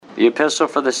The epistle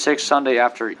for the sixth Sunday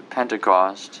after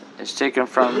Pentecost is taken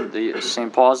from the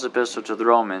St. Paul's epistle to the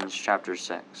Romans, chapter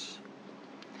 6.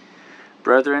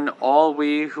 Brethren, all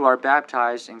we who are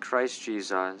baptized in Christ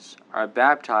Jesus are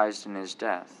baptized in his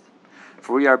death.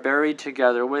 For we are buried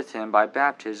together with him by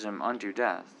baptism unto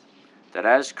death, that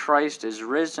as Christ is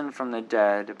risen from the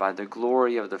dead by the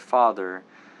glory of the Father,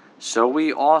 so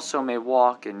we also may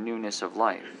walk in newness of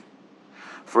life.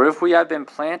 For if we have been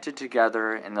planted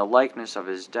together in the likeness of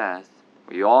his death,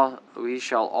 we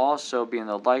shall also be in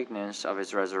the likeness of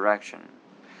his resurrection.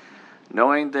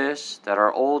 Knowing this, that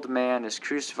our old man is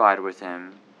crucified with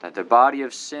him, that the body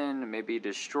of sin may be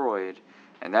destroyed,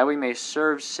 and that we may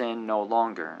serve sin no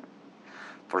longer.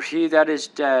 For he that is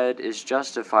dead is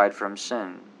justified from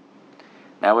sin.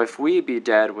 Now if we be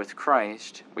dead with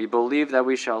Christ, we believe that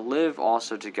we shall live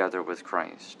also together with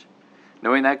Christ.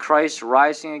 Knowing that Christ,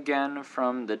 rising again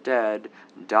from the dead,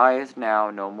 dieth now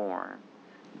no more.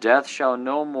 Death shall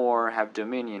no more have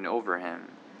dominion over him.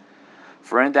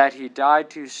 For in that he died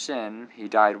to sin, he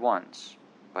died once.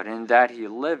 But in that he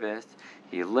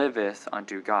liveth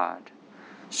unto God.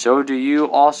 So do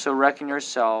you also reckon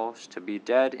yourselves to be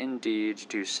dead indeed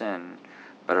to sin,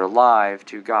 but alive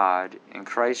to God in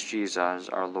Christ Jesus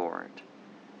our Lord.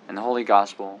 And the Holy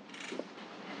Gospel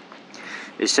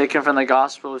is taken from the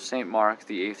Gospel of St. Mark,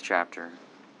 the 8th chapter.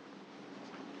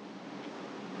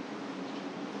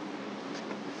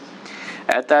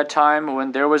 At that time,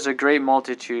 when there was a great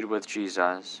multitude with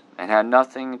Jesus, and had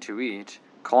nothing to eat,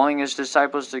 calling his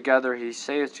disciples together, he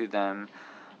saith to them,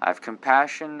 I have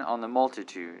compassion on the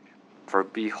multitude, for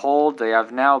behold, they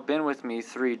have now been with me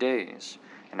 3 days,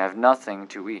 and have nothing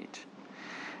to eat.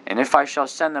 And if I shall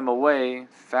send them away,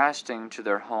 fasting to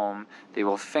their home, they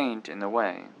will faint in the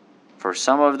way. For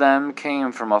some of them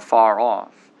came from afar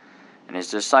off. And his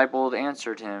disciples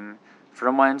answered him,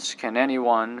 From whence can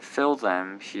anyone fill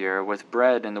them here with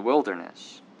bread in the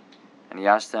wilderness? And he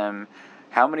asked them,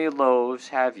 How many loaves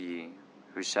have ye?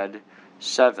 Who said,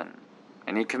 7.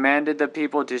 And he commanded the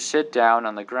people to sit down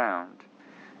on the ground.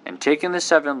 And taking the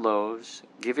 7 loaves,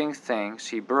 giving thanks,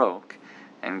 he broke,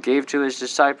 and gave to his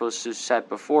disciples to set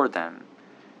before them.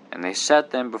 And they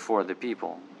set them before the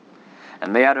people.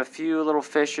 And they had a few little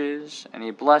fishes, and he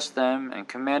blessed them, and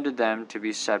commanded them to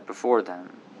be set before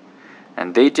them.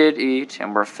 And they did eat,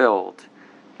 and were filled.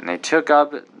 And they took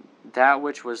up that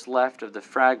which was left of the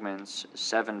fragments,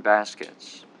 7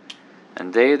 baskets.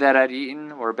 And they that had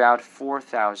eaten were about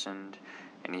 4,000,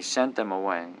 and he sent them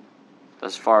away.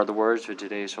 Thus far the words of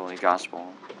today's Holy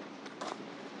Gospel.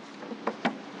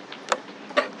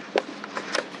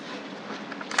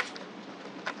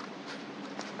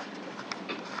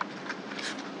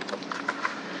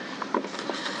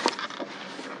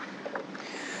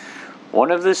 One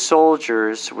of the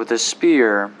soldiers with a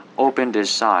spear opened his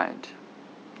side.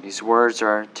 These words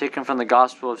are taken from the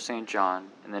Gospel of St. John,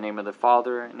 in the name of the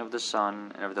Father, and of the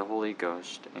Son, and of the Holy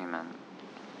Ghost. Amen.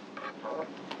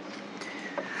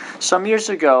 Some years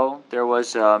ago, there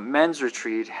was a men's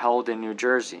retreat held in New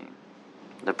Jersey.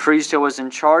 The priest who was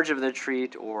in charge of the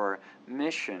retreat, or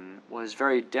mission, was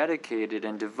very dedicated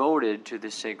and devoted to the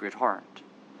Sacred Heart.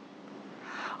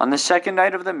 On the second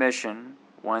night of the mission,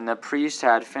 when the priest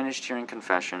had finished hearing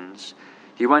confessions,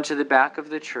 he went to the back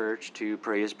of the church to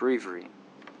pray his breviary.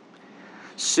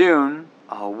 Soon,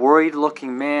 a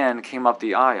worried-looking man came up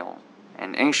the aisle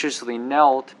and anxiously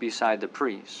knelt beside the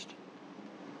priest.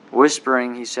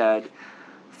 Whispering, he said,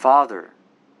 Father,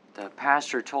 the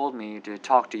pastor told me to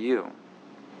talk to you.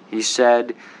 He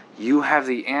said, you have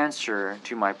the answer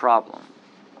to my problem.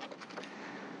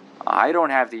 I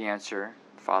don't have the answer,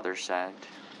 Father said,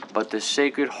 but the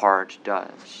Sacred Heart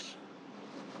does.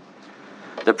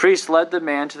 The priest led the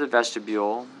man to the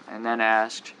vestibule and then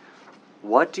asked,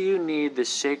 What do you need the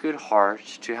Sacred Heart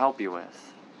to help you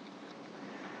with?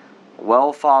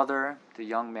 Well, Father, the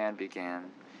young man began,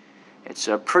 it's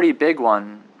a pretty big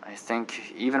one, I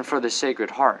think, even for the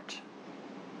Sacred Heart.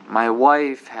 My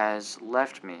wife has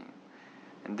left me,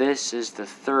 and this is the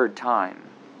 3rd time.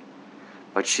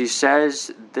 But she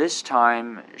says this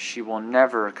time she will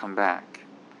never come back.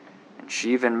 And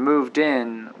she even moved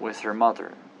in with her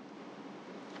mother.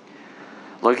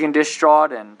 Looking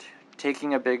distraught and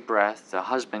taking a big breath, the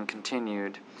husband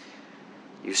continued,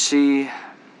 You see,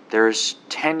 there's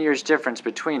 10 years difference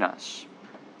between us.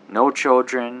 No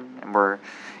children, and we're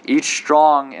each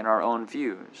strong in our own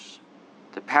views.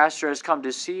 The pastor has come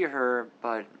to see her,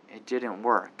 but it didn't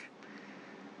work.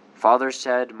 Father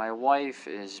said, My wife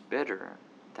is bitter,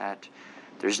 that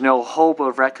there's no hope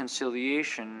of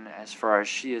reconciliation as far as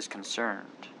she is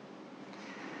concerned.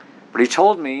 But he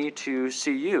told me to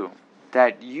see you,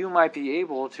 that you might be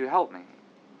able to help me.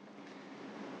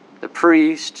 The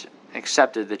priest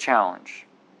accepted the challenge,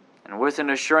 and with an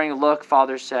assuring look,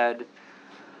 Father said,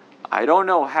 "I don't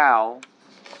know how,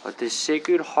 but this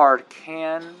Sacred Heart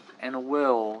can and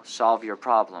will solve your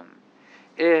problem,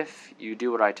 if you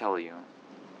do what I tell you."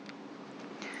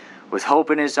 With hope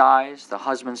in his eyes, the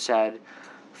husband said,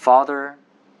 "Father,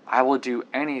 I will do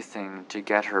anything to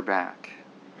get her back."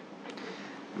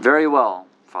 "Very well,"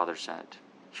 Father said.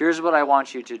 "Here's what I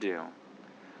want you to do.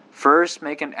 First,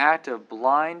 make an act of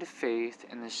blind faith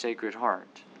in the Sacred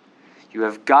Heart. You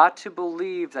have got to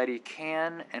believe that he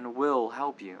can and will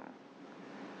help you."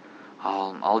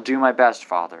 I'll do my best,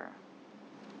 Father,"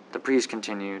 the priest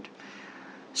continued.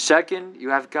 "Second, you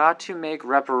have got to make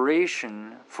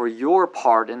reparation for your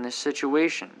part in this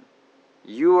situation.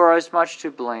 You are as much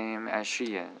to blame as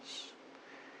she is."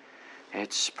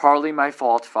 "It's partly my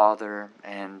fault, Father,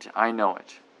 and I know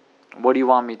it. What do you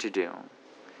want me to do?"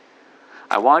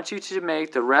 "I want you to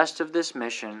make the rest of this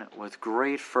mission with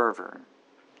great fervor.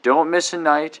 Don't miss a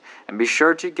night, and be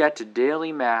sure to get to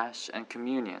daily Mass and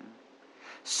Communion.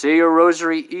 Say your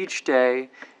rosary each day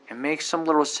and make some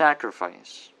little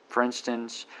sacrifice. For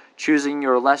instance, choosing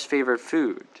your less favorite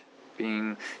food,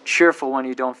 being cheerful when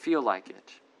you don't feel like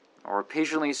it, or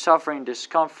patiently suffering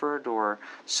discomfort or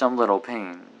some little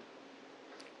pain."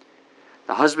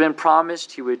 The husband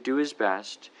promised he would do his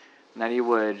best and that he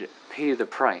would pay the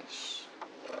price.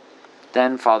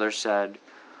 Then Father said,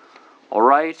 "All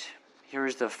right, here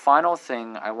is the final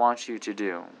thing I want you to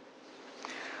do.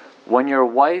 When your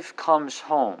wife comes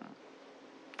home,"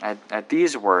 at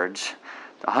these words,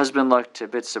 the husband looked a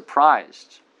bit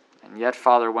surprised, and yet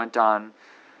Father went on,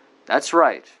 "That's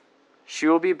right. She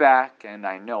will be back, and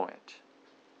I know it.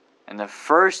 And the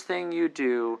first thing you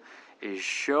do is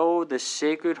show the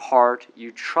Sacred Heart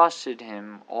you trusted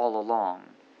him all along,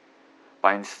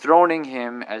 by enthroning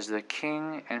him as the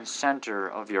king and center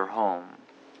of your home."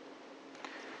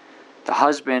 The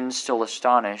husband, still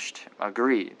astonished,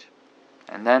 agreed.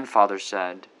 And then Father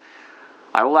said,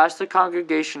 "I will ask the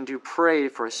congregation to pray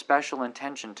for a special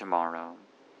intention tomorrow,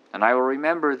 and I will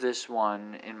remember this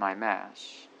one in my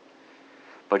Mass.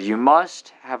 But you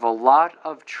must have a lot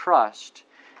of trust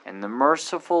in the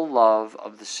merciful love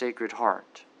of the Sacred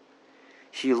Heart.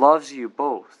 He loves you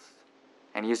both,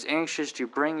 and he is anxious to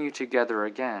bring you together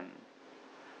again.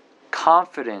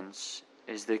 Confidence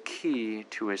is the key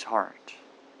to his heart."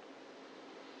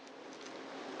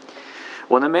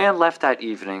 When the man left that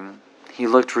evening, he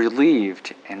looked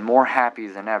relieved and more happy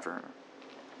than ever.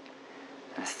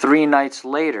 And 3 nights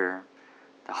later,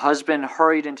 the husband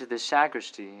hurried into the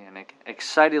sacristy and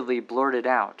excitedly blurted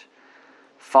out,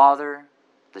 "Father,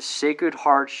 the Sacred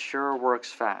Heart sure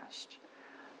works fast.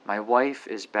 My wife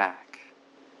is back.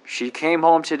 She came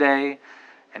home today,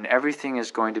 and everything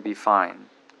is going to be fine.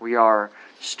 We are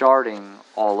starting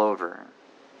all over."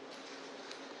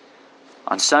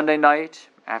 On Sunday night,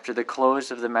 after the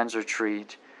close of the men's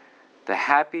retreat, the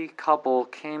happy couple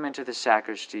came into the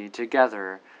sacristy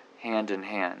together, hand in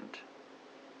hand.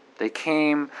 They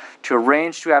came to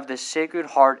arrange to have the Sacred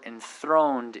Heart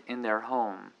enthroned in their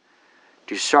home,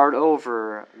 to start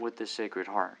over with the Sacred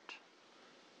Heart.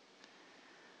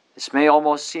 This may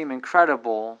almost seem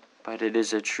incredible, but it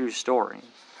is a true story.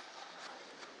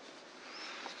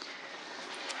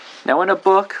 Now, in a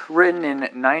book written in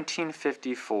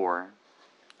 1954,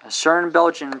 a certain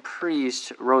Belgian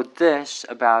priest wrote this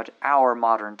about our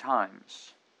modern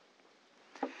times.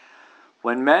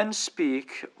 "When men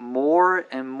speak more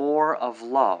and more of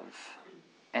love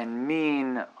and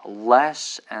mean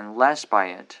less and less by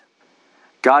it,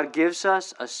 God gives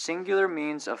us a singular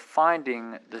means of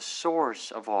finding the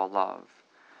source of all love,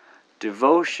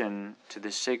 devotion to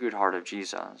the Sacred Heart of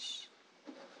Jesus."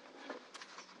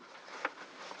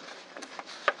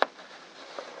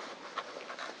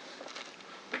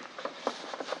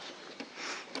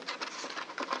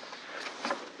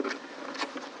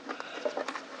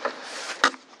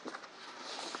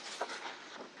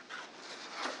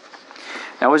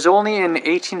 Now, it was only in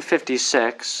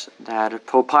 1856 that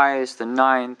Pope Pius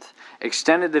IX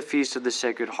extended the Feast of the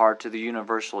Sacred Heart to the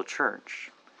Universal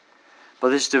Church. But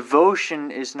this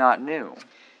devotion is not new.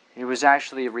 It was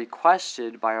actually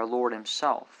requested by our Lord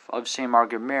himself of St.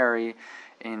 Margaret Mary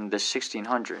in the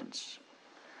 1600s.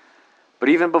 But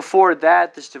even before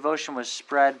that, this devotion was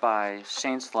spread by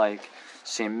saints like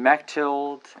St.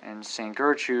 Mechtild and St.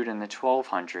 Gertrude in the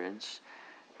 1200s,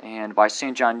 and by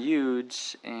St. John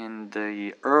Eudes in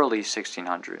the early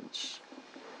 1600s.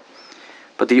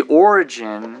 But the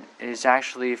origin is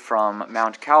actually from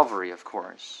Mount Calvary, of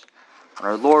course,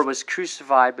 when our Lord was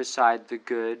crucified beside the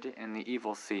good and the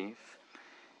evil thief,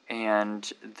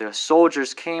 and the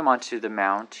soldiers came onto the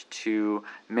mount to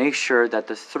make sure that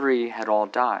the three had all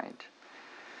died.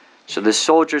 So the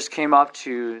soldiers came up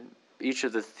to each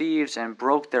of the thieves and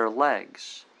broke their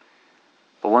legs.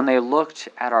 But when they looked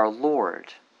at our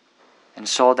Lord and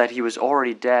saw that he was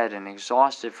already dead and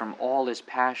exhausted from all his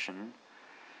passion,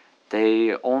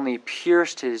 they only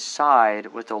pierced his side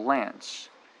with a lance,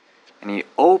 and he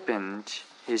opened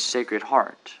his sacred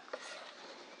heart.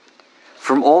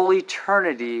 From all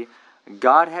eternity,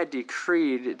 God had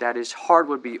decreed that his heart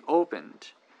would be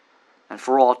opened, and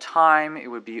for all time it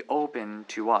would be open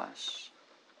to us.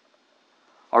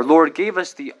 Our Lord gave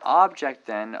us the object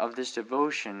then of this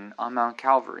devotion on Mount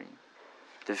Calvary,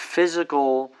 the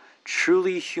physical,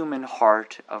 truly human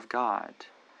heart of God,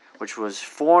 which was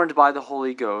formed by the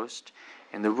Holy Ghost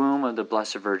in the womb of the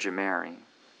Blessed Virgin Mary.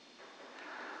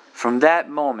 From that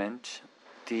moment,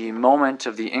 the moment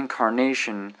of the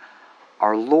Incarnation,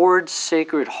 our Lord's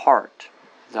sacred heart,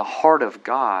 the heart of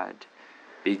God,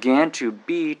 began to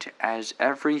beat as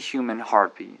every human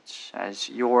heart beats, as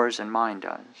yours and mine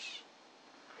does.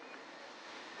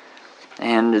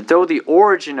 And though the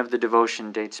origin of the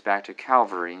devotion dates back to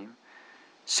Calvary,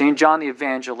 St. John the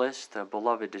Evangelist, the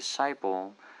beloved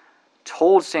disciple,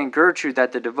 told St. Gertrude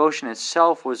that the devotion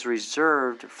itself was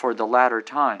reserved for the latter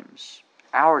times,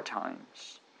 our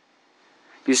times.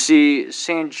 You see,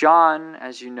 St. John,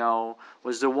 as you know,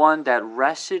 was the one that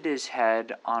rested his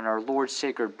head on our Lord's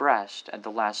sacred breast at the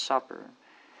Last Supper,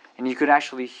 and you could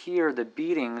actually hear the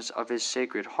beatings of his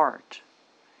sacred heart.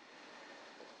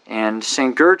 And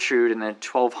St. Gertrude in the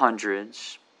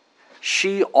 1200s,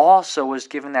 she also was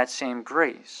given that same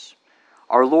grace.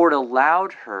 Our Lord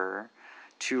allowed her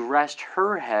to rest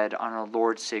her head on our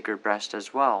Lord's sacred breast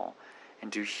as well,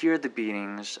 and to hear the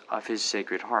beatings of his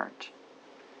sacred heart.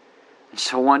 And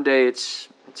so one day, it's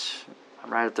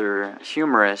rather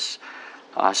humorous,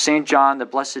 St. John, the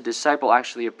blessed disciple,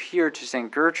 actually appeared to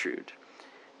St. Gertrude.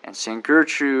 And St.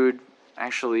 Gertrude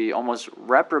actually almost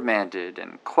reprimanded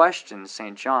and questioned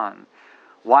St. John.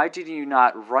 Why did you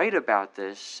not write about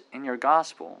this in your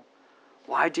gospel?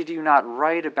 Why did you not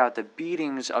write about the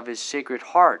beatings of his sacred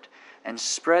heart and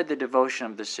spread the devotion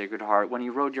of the Sacred Heart when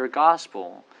you wrote your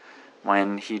gospel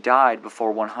when he died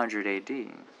before 100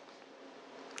 AD?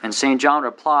 And St. John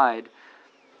replied,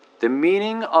 "The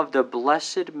meaning of the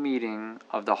blessed meeting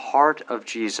of the heart of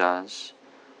Jesus,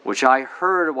 which I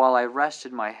heard while I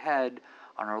rested my head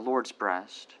on our Lord's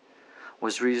breast,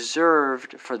 was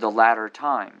reserved for the latter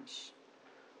times,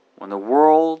 when the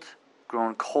world,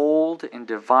 grown cold in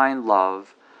divine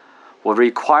love, will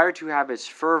require to have its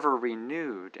fervor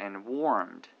renewed and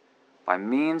warmed by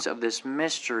means of this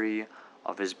mystery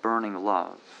of his burning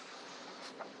love."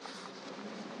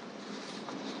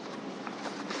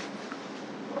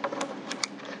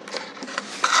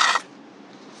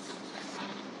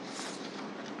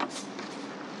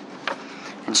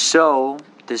 And so,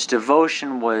 this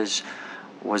devotion was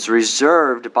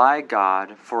reserved by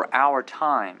God for our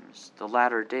times, the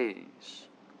latter days,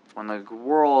 when the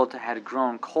world had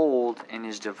grown cold in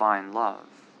his divine love.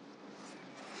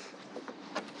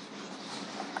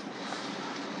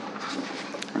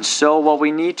 And so what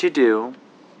we need to do,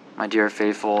 my dear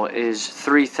faithful, is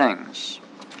three things.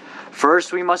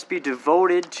 First, we must be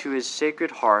devoted to his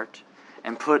sacred heart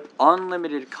and put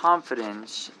unlimited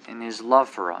confidence in his love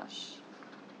for us.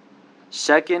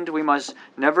 Second, we must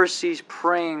never cease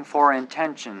praying for our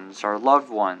intentions, our loved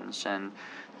ones, and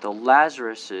the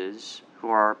Lazaruses who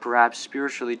are perhaps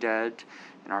spiritually dead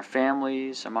in our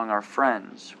families, among our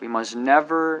friends. We must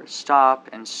never stop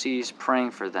and cease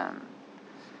praying for them.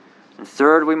 And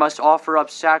third, we must offer up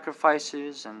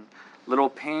sacrifices and little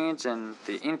pains and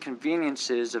the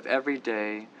inconveniences of every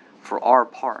day for our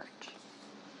part.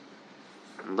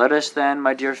 And let us then,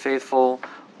 my dear faithful,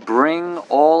 bring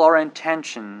all our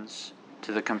intentions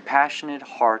to the compassionate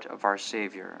heart of our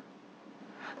Savior.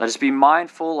 Let us be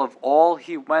mindful of all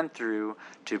he went through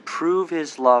to prove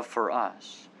his love for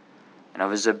us, and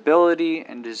of his ability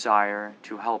and desire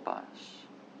to help us.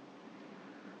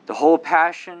 The whole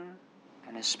passion,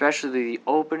 and especially the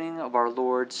opening of our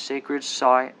Lord's sacred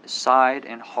side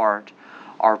and heart,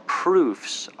 are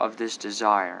proofs of this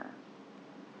desire.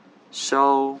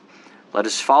 So, let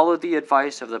us follow the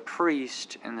advice of the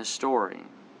priest in the story,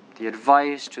 the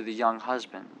advice to the young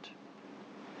husband.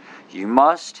 You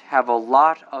must have a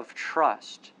lot of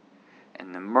trust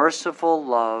in the merciful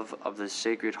love of the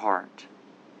Sacred Heart.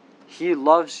 He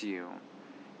loves you,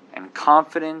 and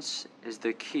confidence is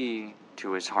the key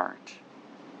to his heart.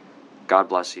 God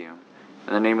bless you.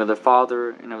 In the name of the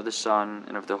Father, and of the Son,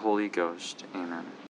 and of the Holy Ghost. Amen.